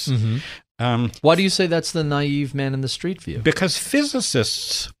works. Mm-hmm. Why do you say that's the naive man in the street view? Because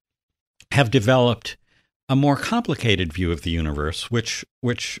physicists have developed a more complicated view of the universe, which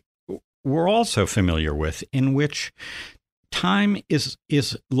we're also familiar with, in which time is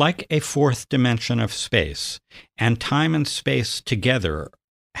like a fourth dimension of space, and time and space together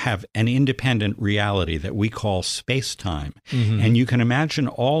have an independent reality that we call space-time. Mm-hmm. And you can imagine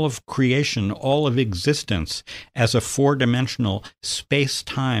all of creation, all of existence as a four-dimensional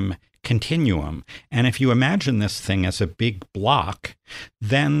space-time continuum. And if you imagine this thing as a big block,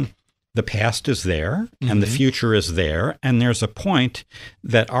 then the past is there, mm-hmm. and the future is there, and there's a point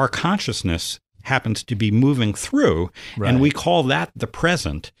that our consciousness happens to be moving through, right. And we call that the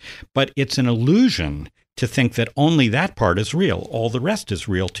present, but it's an illusion to think that only that part is real. All the rest is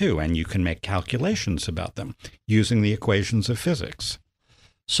real too, and you can make calculations about them using the equations of physics.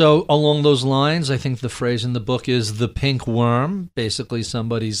 So along those lines, I think the phrase in the book is the pink worm, basically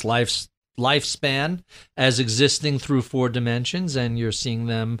somebody's lifespan as existing through 4 dimensions, and you're seeing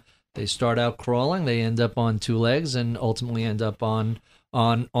them, they start out crawling, they end up on 2 legs, and ultimately end up on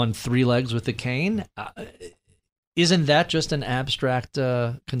 3 legs with a cane. Isn't that just an abstract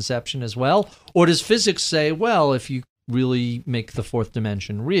conception as well? Or does physics say, well, if you really make the 4th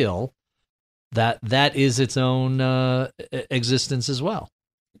dimension real, that is its own existence as well?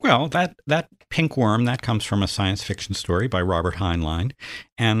 Well, that pink worm, that comes from a science fiction story by Robert Heinlein,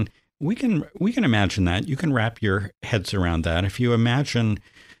 and we can imagine that. You can wrap your heads around that. If you imagine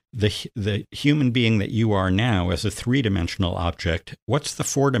the human being that you are now as a 3-dimensional object, what's the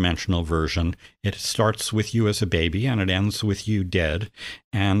 4-dimensional version? It starts with you as a baby and it ends with you dead.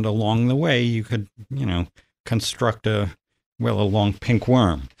 And along the way, you could, construct a long pink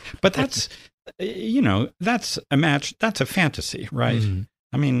worm. But that's, that's a fantasy, right? Mm-hmm.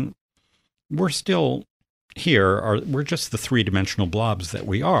 I mean, we're still here. We're just the 3-dimensional blobs that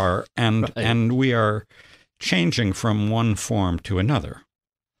we are, and we are changing from one form to another.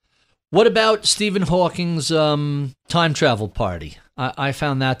 What about Stephen Hawking's time travel party? I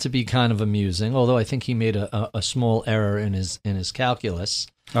found that to be kind of amusing, although I think he made a small error in his calculus.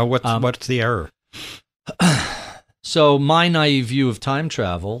 What's the error? So my naive view of time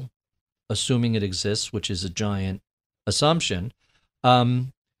travel, assuming it exists, which is a giant assumption,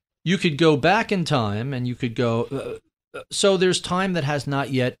 you could go back in time and you could go. So there's time that has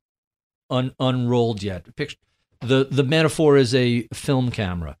not yet unrolled yet. The metaphor is a film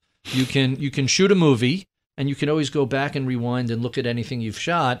camera. You can shoot a movie, and you can always go back and rewind and look at anything you've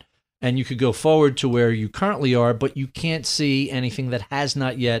shot, and you could go forward to where you currently are, but you can't see anything that has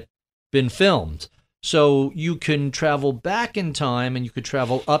not yet been filmed. So you can travel back in time, and you could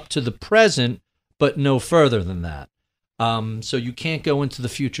travel up to the present, but no further than that. So you can't go into the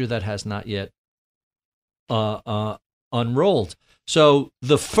future that has not yet unrolled. So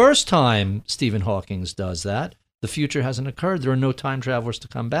the first time Stephen Hawking does that, the future hasn't occurred. There are no time travelers to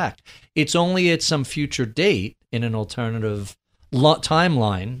come back. It's only at some future date in an alternative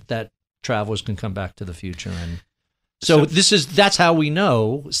timeline that travelers can come back to the future. And so that's how we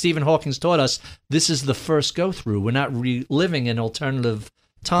know. Stephen Hawking taught us this is the first go through. We're not reliving an alternative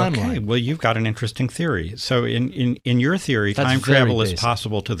timeline. Okay, well, you've got an interesting theory. So in your theory, that's time travel is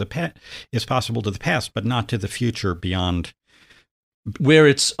possible to the past, but not to the future beyond where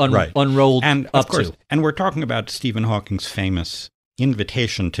it's unrolled and up of course, to. And we're talking about Stephen Hawking's famous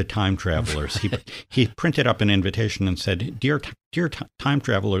invitation to time travelers. He printed up an invitation and said, Dear time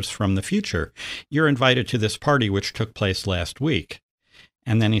travelers from the future, you're invited to this party which took place last week.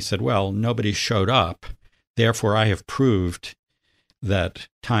 And then he said, well, nobody showed up. Therefore, I have proved that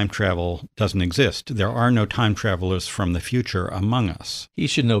time travel doesn't exist. There are no time travelers from the future among us. He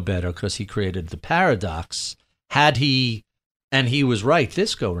should know better because he created the paradox. And he was right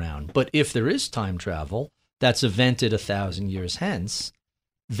this go round. But if there is time travel that's evented 1,000 years hence,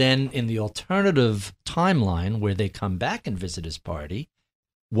 then in the alternative timeline where they come back and visit his party,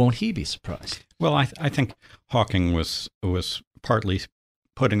 won't he be surprised? Well, I think Hawking was partly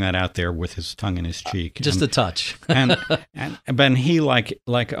putting that out there with his tongue in his cheek. Just a touch. But he,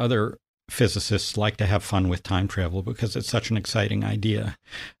 like other physicists, like to have fun with time travel because it's such an exciting idea.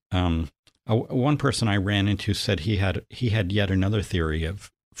 One person I ran into said he had yet another theory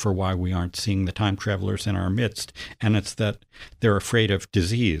for why we aren't seeing the time travelers in our midst, and it's that they're afraid of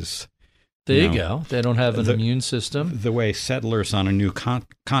disease. There you go. They don't have an immune system. The way settlers on a new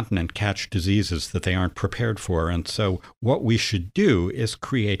continent catch diseases that they aren't prepared for. And so what we should do is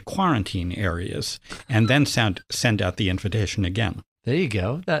create quarantine areas and then send out the invitation again. There you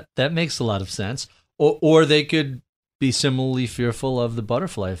go. That makes a lot of sense. Or they could be similarly fearful of the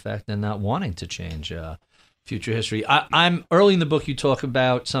butterfly effect and not wanting to change future history. I'm early in the book, you talk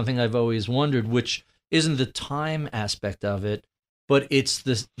about something I've always wondered, which isn't the time aspect of it, but it's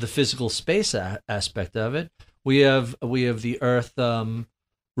the physical space aspect of it. We have the Earth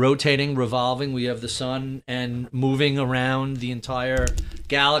rotating, revolving. We have the sun and moving around the entire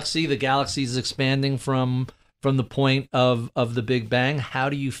galaxy. The galaxy is expanding from the point of the Big Bang. How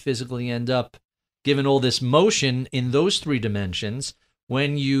do you physically end up, given all this motion in those 3 dimensions,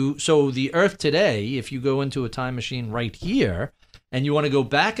 so the Earth today, if you go into a time machine right here, and you want to go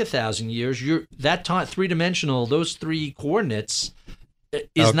back 1,000 years, that 3-dimensional, those 3 coordinates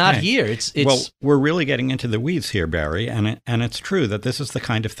is not here. It's well, we're really getting into the weeds here, Barry, and it's true that this is the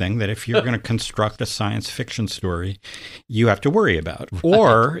kind of thing that if you're going to construct a science fiction story, you have to worry about. Right.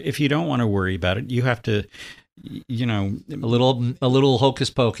 Or if you don't want to worry about it, you have to, a little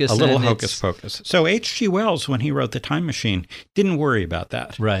hocus pocus. A little hocus pocus. So H.G. Wells, when he wrote The Time Machine, didn't worry about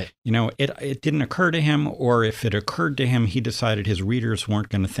that. Right. It didn't occur to him, or if it occurred to him, he decided his readers weren't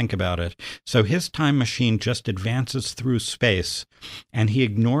going to think about it. So his time machine just advances through space, and he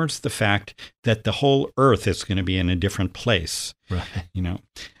ignores the fact that the whole Earth is going to be in a different place. Right.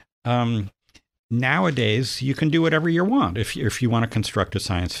 Nowadays, you can do whatever you want if you want to construct a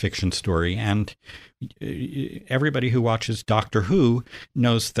science fiction story, and everybody who watches Doctor Who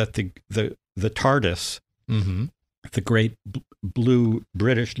knows that the TARDIS, mm-hmm. the great blue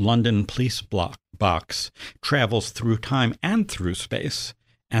British London police box, travels through time and through space,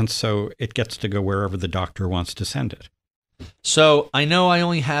 and so it gets to go wherever the Doctor wants to send it. So I know I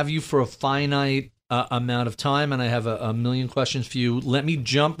only have you for a finite amount of time, and I have a million questions for you. Let me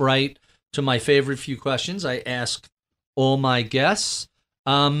jump right to my favorite few questions I ask all my guests.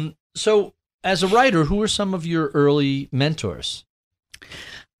 So as a writer, who are some of your early mentors?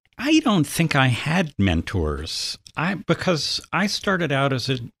 I don't think I had mentors. Because I started out as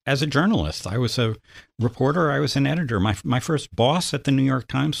a journalist. I was a reporter. I was an editor. My first boss at the New York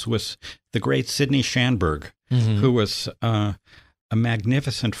Times was the great Sidney Schanberg, mm-hmm. who was a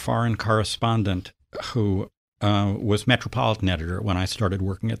magnificent foreign correspondent who was Metropolitan editor when I started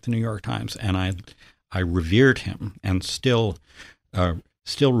working at the New York Times, and I revered him and still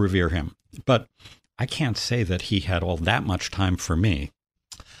revere him. But I can't say that he had all that much time for me.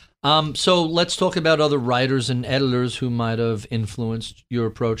 So let's talk about other writers and editors who might have influenced your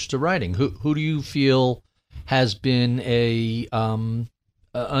approach to writing. Who do you feel has been an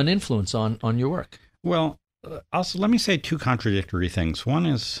influence on your work? Well, also let me say two contradictory things. One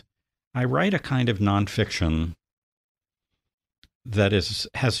is I write a kind of nonfiction that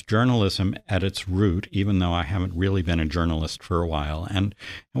has journalism at its root, even though I haven't really been a journalist for a while. And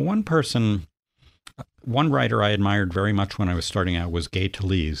one writer I admired very much when I was starting out was Gay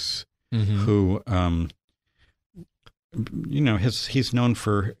Talese, mm-hmm. who, he's known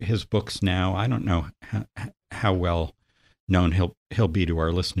for his books now. I don't know how well known he'll be to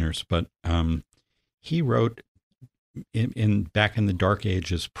our listeners, but he wrote back in the dark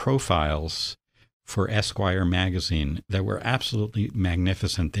ages profiles for Esquire magazine that were absolutely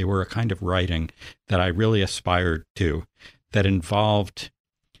magnificent. They were a kind of writing that I really aspired to, that involved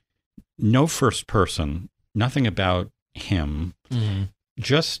no first person, nothing about him, mm-hmm.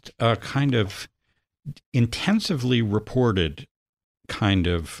 just a kind of intensively reported kind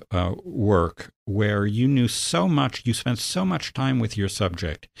of work where you knew so much, you spent so much time with your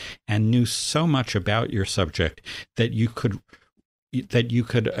subject and knew so much about your subject that you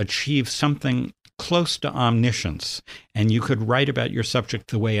could achieve something close to omniscience, and you could write about your subject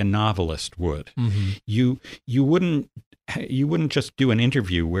the way a novelist would. Mm-hmm. You wouldn't just do an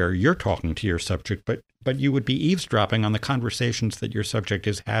interview where you're talking to your subject, but you would be eavesdropping on the conversations that your subject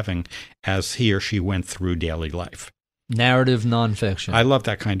is having as he or she went through daily life. Narrative nonfiction. I love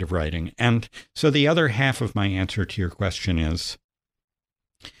that kind of writing. And so the other half of my answer to your question is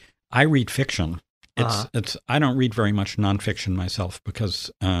I read fiction. I don't read very much nonfiction myself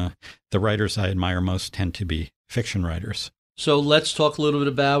because the writers I admire most tend to be fiction writers. So let's talk a little bit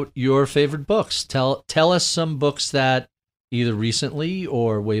about your favorite books. Tell us some books that either recently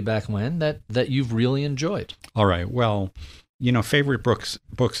or way back when that you've really enjoyed. All right. Well, favorite books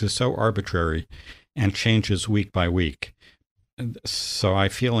is so arbitrary and changes week by week. So I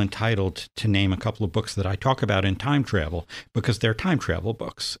feel entitled to name a couple of books that I talk about in time travel because they're time travel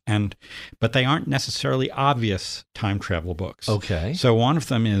books, but they aren't necessarily obvious time travel books. Okay. So one of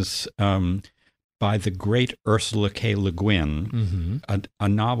them is by the great Ursula K. Le Guin, mm-hmm. a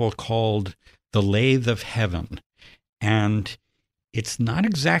novel called The Lathe of Heaven. And it's not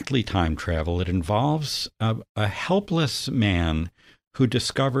exactly time travel. It involves a helpless man who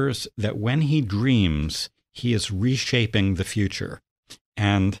discovers that when he dreams, he is reshaping the future.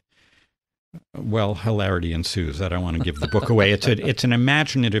 And, well, hilarity ensues. I don't want to give the book away. It's an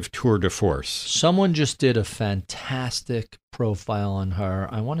imaginative tour de force. Someone just did a fantastic profile on her.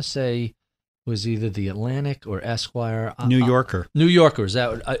 I want to say it was either The Atlantic or Esquire. New Yorker. New Yorkers.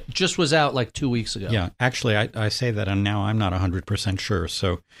 That just was out like 2 weeks ago. Yeah, actually, I say that, and now I'm not 100% sure.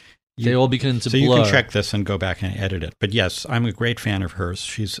 So they all begin to blur. So you can check this and go back and edit it. But yes, I'm a great fan of hers.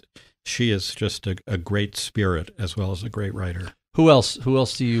 She is just a great spirit as well as a great writer. Who else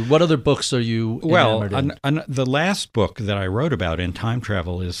do you? What other books are you enamored in? The last book that I wrote about in time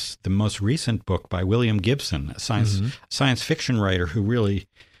travel is the most recent book by William Gibson, a science fiction writer who really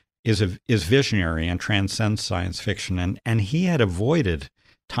is visionary and transcends science fiction, and he had avoided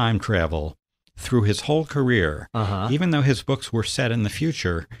time travel through his whole career. Even though his books were set in the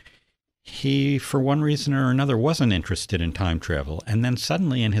future, he, for one reason or another, wasn't interested in time travel. And then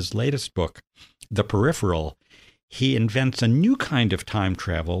suddenly in his latest book, The Peripheral, he invents a new kind of time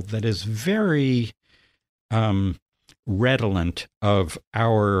travel that is very redolent of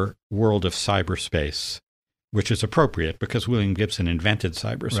our world of cyberspace, which is appropriate because William Gibson invented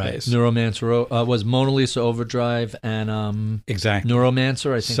cyberspace. Right. Neuromancer was Mona Lisa Overdrive and exactly.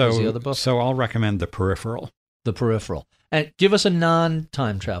 Neuromancer, I think, was the other book. So I'll recommend The Peripheral. The Peripheral. And give us a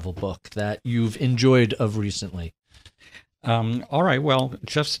non-time travel book that you've enjoyed of recently. All right. Well,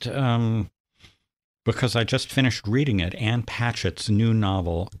 just because I just finished reading it, Ann Patchett's new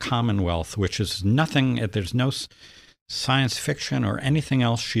novel, Commonwealth, which is nothing, there's no science fiction or anything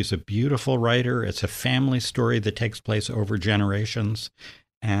else. She's a beautiful writer. It's a family story that takes place over generations.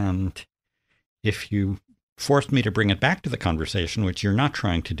 And if you forced me to bring it back to the conversation, which you're not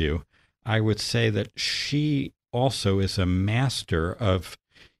trying to do, I would say that she also is a master of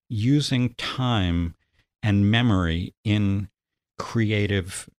using time and memory in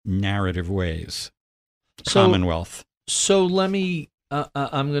creative narrative ways. Commonwealth. So let me,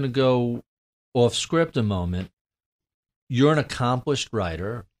 I'm going to go off script a moment. You're an accomplished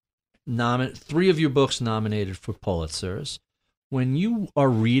writer. 3 of your books nominated for Pulitzers. When you are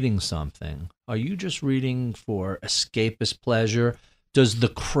reading something, are you just reading for escapist pleasure? Does the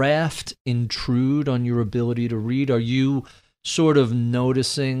craft intrude on your ability to read? Are you sort of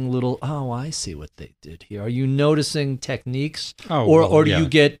noticing little, I see what they did here? Are you noticing techniques? Or do you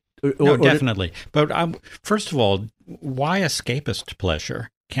get... No, definitely. But first of all, why escapist pleasure?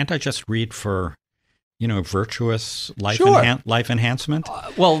 Can't I just read for, virtuous life life enhancement?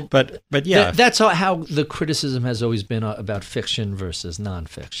 But yeah, that's how the criticism has always been about fiction versus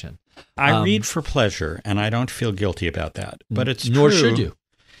nonfiction. I read for pleasure, and I don't feel guilty about that. But it's nor should you.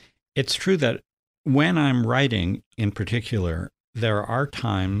 It's true that when I'm writing, in particular, there are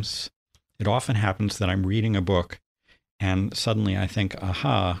times. It often happens that I'm reading a book, and suddenly I think,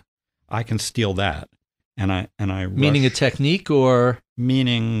 aha, I can steal that, and I meaning a technique or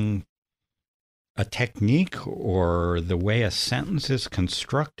meaning a technique or the way a sentence is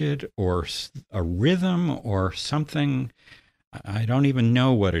constructed or a rhythm or something. I don't even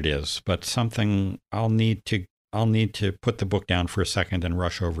know what it is, but something I'll need to put the book down for a second and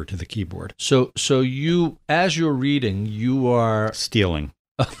rush over to the keyboard. So you, as you're reading, you are stealing.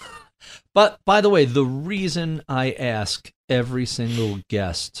 But by the way, the reason I ask every single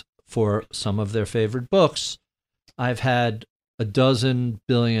guest for some of their favorite books, I've had a dozen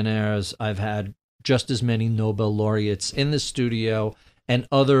billionaires, I've had just as many Nobel laureates in the studio and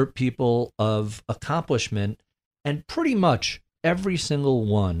other people of accomplishment, and pretty much every single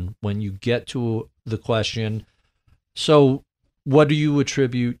one, when you get to the question, so what do you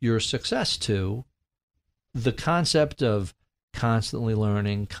attribute your success to? The concept of constantly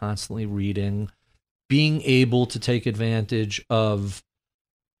learning, constantly reading, being able to take advantage of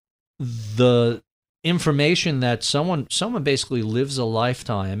the information that someone basically lives a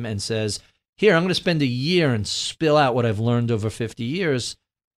lifetime and says, here, I'm going to spend a year and spill out what I've learned over 50 years.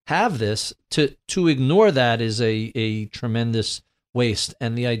 Have this. To ignore that is a tremendous waste.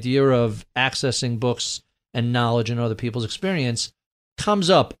 And the idea of accessing books and knowledge and other people's experience comes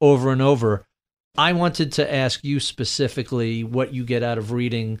up over and over. I wanted to ask you specifically what you get out of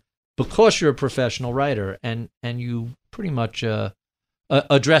reading because you're a professional writer, and you pretty much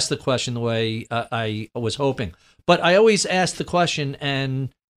address the question the way I was hoping. But I always ask the question, and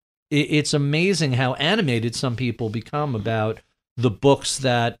it's amazing how animated some people become about the books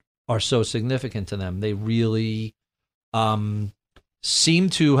that are so significant to them. They really seem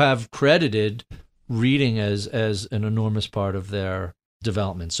to have credited reading as an enormous part of their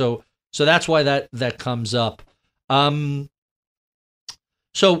development. So that's why that comes up.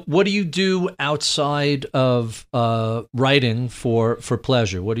 So what do you do outside of writing for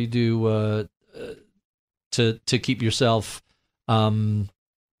pleasure? What do you do to keep yourself? I'm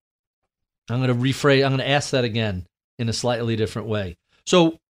going to ask that again in a slightly different way.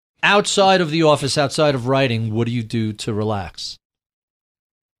 So outside of the office, outside of writing, what do you do to relax?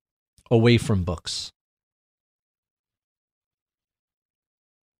 Away from books.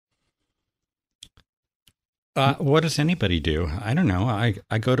 What does anybody do? I don't know.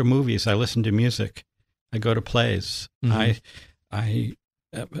 I go to movies. I listen to music. I go to plays. Mm-hmm.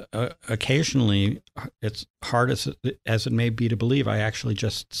 occasionally, it's hard as it may be to believe, I actually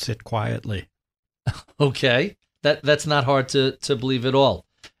just sit quietly. Okay, that's not hard to believe at all.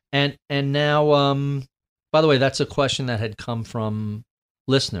 And now, by the way, that's a question that had come from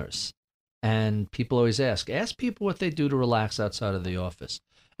listeners, and people always ask people what they do to relax outside of the office.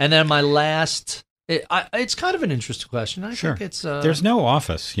 And then my last, it's kind of an interesting question. I Sure. think it's there's no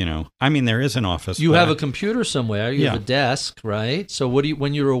office, I mean, there is an office. You have a computer somewhere. You Yeah. have a desk, right? So what do you,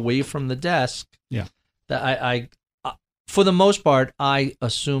 when you're away from the desk? Yeah. That I for the most part, I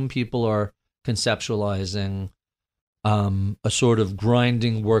assume people are conceptualizing a sort of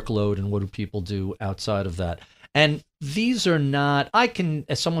grinding workload, and what do people do outside of that? And these are not. I can,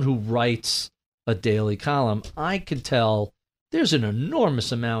 as someone who writes a daily column, I can tell there's an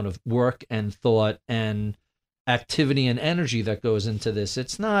enormous amount of work and thought and activity and energy that goes into this.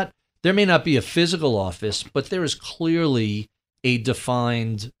 It's not. There may not be a physical office, but there is clearly a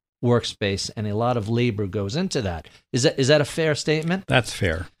defined workspace, and a lot of labor goes into that. Is that a fair statement? That's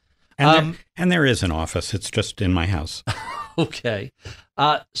fair. And there is an office. It's just in my house. Okay.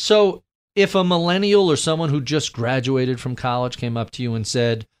 So if a millennial or someone who just graduated from college came up to you and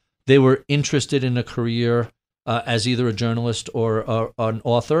said they were interested in a career as either a journalist or an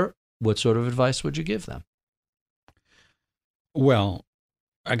author, what sort of advice would you give them? Well,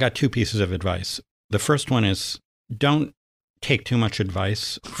 I got two pieces of advice. The first one is don't take too much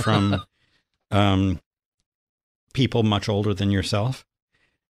advice from people much older than yourself.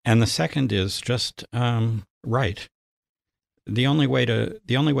 And the second is just write. The only way to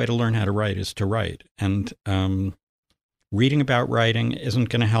learn how to write is to write. And reading about writing isn't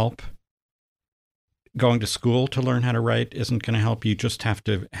going to help. Going to school to learn how to write isn't going to help. You just have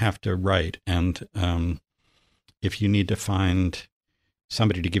to write. And if you need to find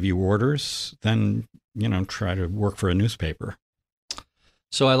somebody to give you orders, then try to work for a newspaper.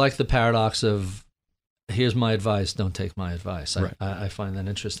 So I like the paradox of, here's my advice, don't take my advice. Right. I find that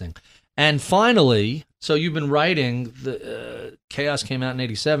interesting. And finally, so you've been writing, the Chaos came out in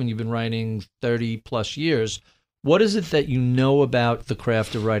 87, you've been writing 30 plus years. What is it that you know about the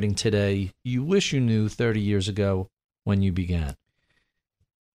craft of writing today you wish you knew 30 years ago when you began?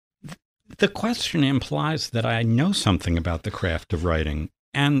 The question implies that I know something about the craft of writing.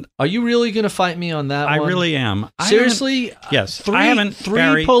 And are you really going to fight me on that I one? really am. Seriously? Yes.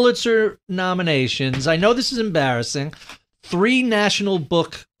 Three Pulitzer nominations. I know this is embarrassing. 3 National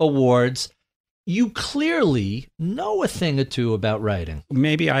Book Awards. You clearly know a thing or two about writing.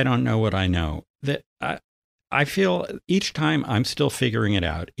 Maybe I don't know what I know. That I feel each time I'm still figuring it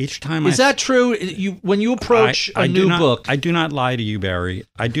out. Each time Is that true? When you approach a new book. I do not lie to you, Barry.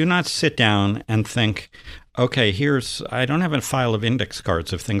 I do not sit down and think, okay, I don't have a file of index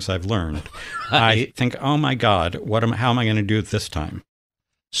cards of things I've learned. I think, oh my God, how am I going to do it this time?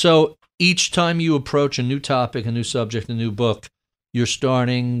 So each time you approach a new topic, a new subject, a new book, you're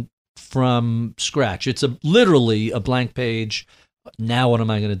starting from scratch. It's literally a blank page. Now what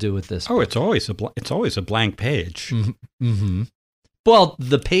am I going to do with this? Oh, it's always a blank page. Mm-hmm. Well,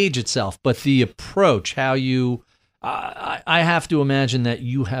 the page itself, but the approach, how you... I have to imagine that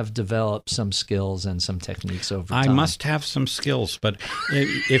you have developed some skills and some techniques over time. I must have some skills, but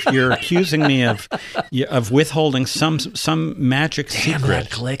if you're accusing me of withholding some magic secret, damn that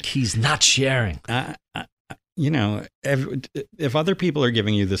Glick, he's not sharing. If other people are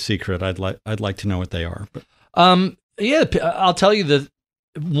giving you the secret, I'd like to know what they are. But. Yeah, I'll tell you that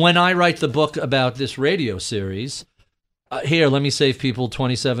when I write the book about this radio series, here, let me save people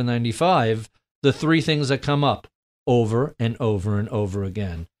 $27.95. The 3 things that come up over and over and over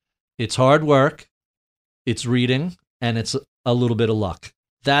again. It's hard work, it's reading, and it's a little bit of luck.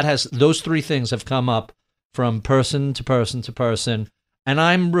 Those 3 things have come up from person to person to person, and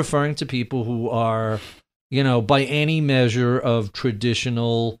I'm referring to people who are, by any measure of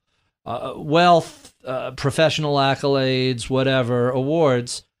traditional wealth, professional accolades, whatever,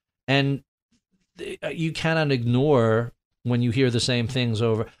 awards, and you cannot ignore when you hear the same things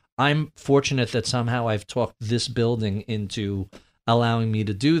over. I'm fortunate that somehow I've talked this building into allowing me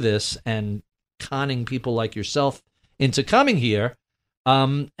to do this and conning people like yourself into coming here,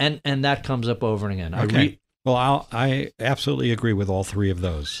 and that comes up over and again. Okay. I absolutely agree with all 3 of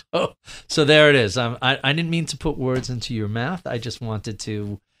those. Oh, so there it is. I didn't mean to put words into your mouth. I just wanted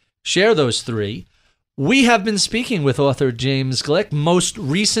to share those 3. We have been speaking with author James Glick. Most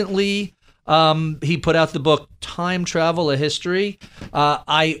recently, he put out the book Time Travel: A History.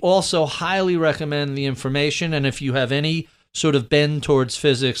 I also highly recommend the information, and if you have any sort of bend towards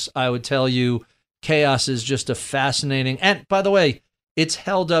physics, I would tell you Chaos is just a fascinating, and by the way, it's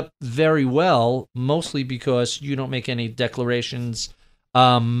held up very well, mostly because you don't make any declarations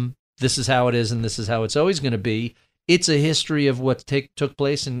this is how it is and this is how it's always going to be. It's a history of what took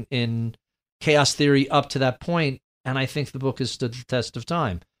place in chaos theory up to that point, and I think the book has stood the test of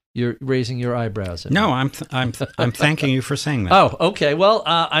time. You're raising your eyebrows. No, I'm thanking you for saying that. Oh, okay. Well,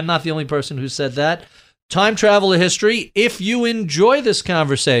 I'm not the only person who said that. Time travel to history. If you enjoy this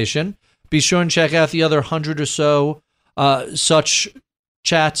conversation, be sure and check out the other 100 or so such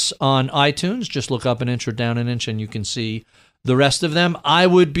chats on iTunes. Just look up An Inch or Down an Inch, and you can see the rest of them. I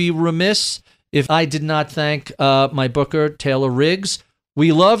would be remiss if I did not thank my booker, Taylor Riggs.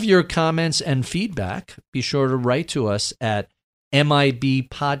 We love your comments and feedback. Be sure to write to us at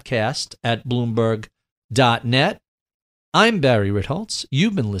mibpodcast@bloomberg.net. I'm Barry Ritholtz.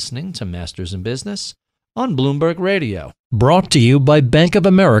 You've been listening to Masters in Business on Bloomberg Radio. Brought to you by Bank of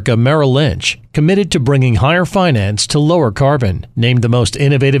America Merrill Lynch, committed to bringing higher finance to lower carbon. Named the most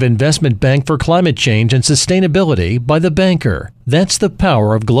innovative investment bank for climate change and sustainability by The Banker. That's the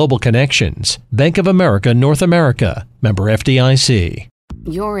power of global connections. Bank of America North America. Member FDIC.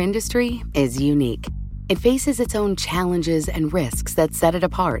 Your industry is unique. It faces its own challenges and risks that set it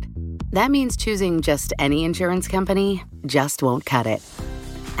apart. That means choosing just any insurance company just won't cut it.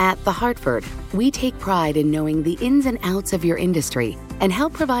 At The Hartford, we take pride in knowing the ins and outs of your industry and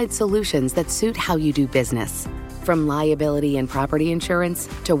help provide solutions that suit how you do business. From liability and property insurance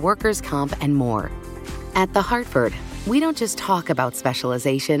to workers' comp and more. At The Hartford, we don't just talk about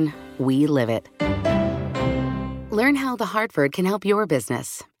specialization, we live it. Learn how The Hartford can help your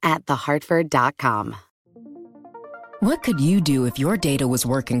business at thehartford.com. What could you do if your data was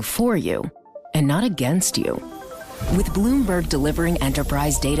working for you and not against you? With Bloomberg delivering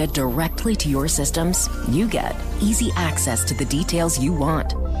enterprise data directly to your systems, you get easy access to the details you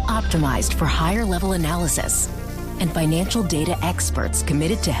want, optimized for higher-level analysis, and financial data experts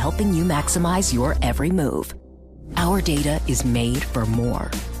committed to helping you maximize your every move. Our data is made for more,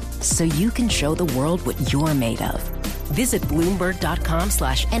 so you can show the world what you're made of. Visit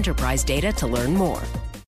Bloomberg.com/enterprise data to learn more.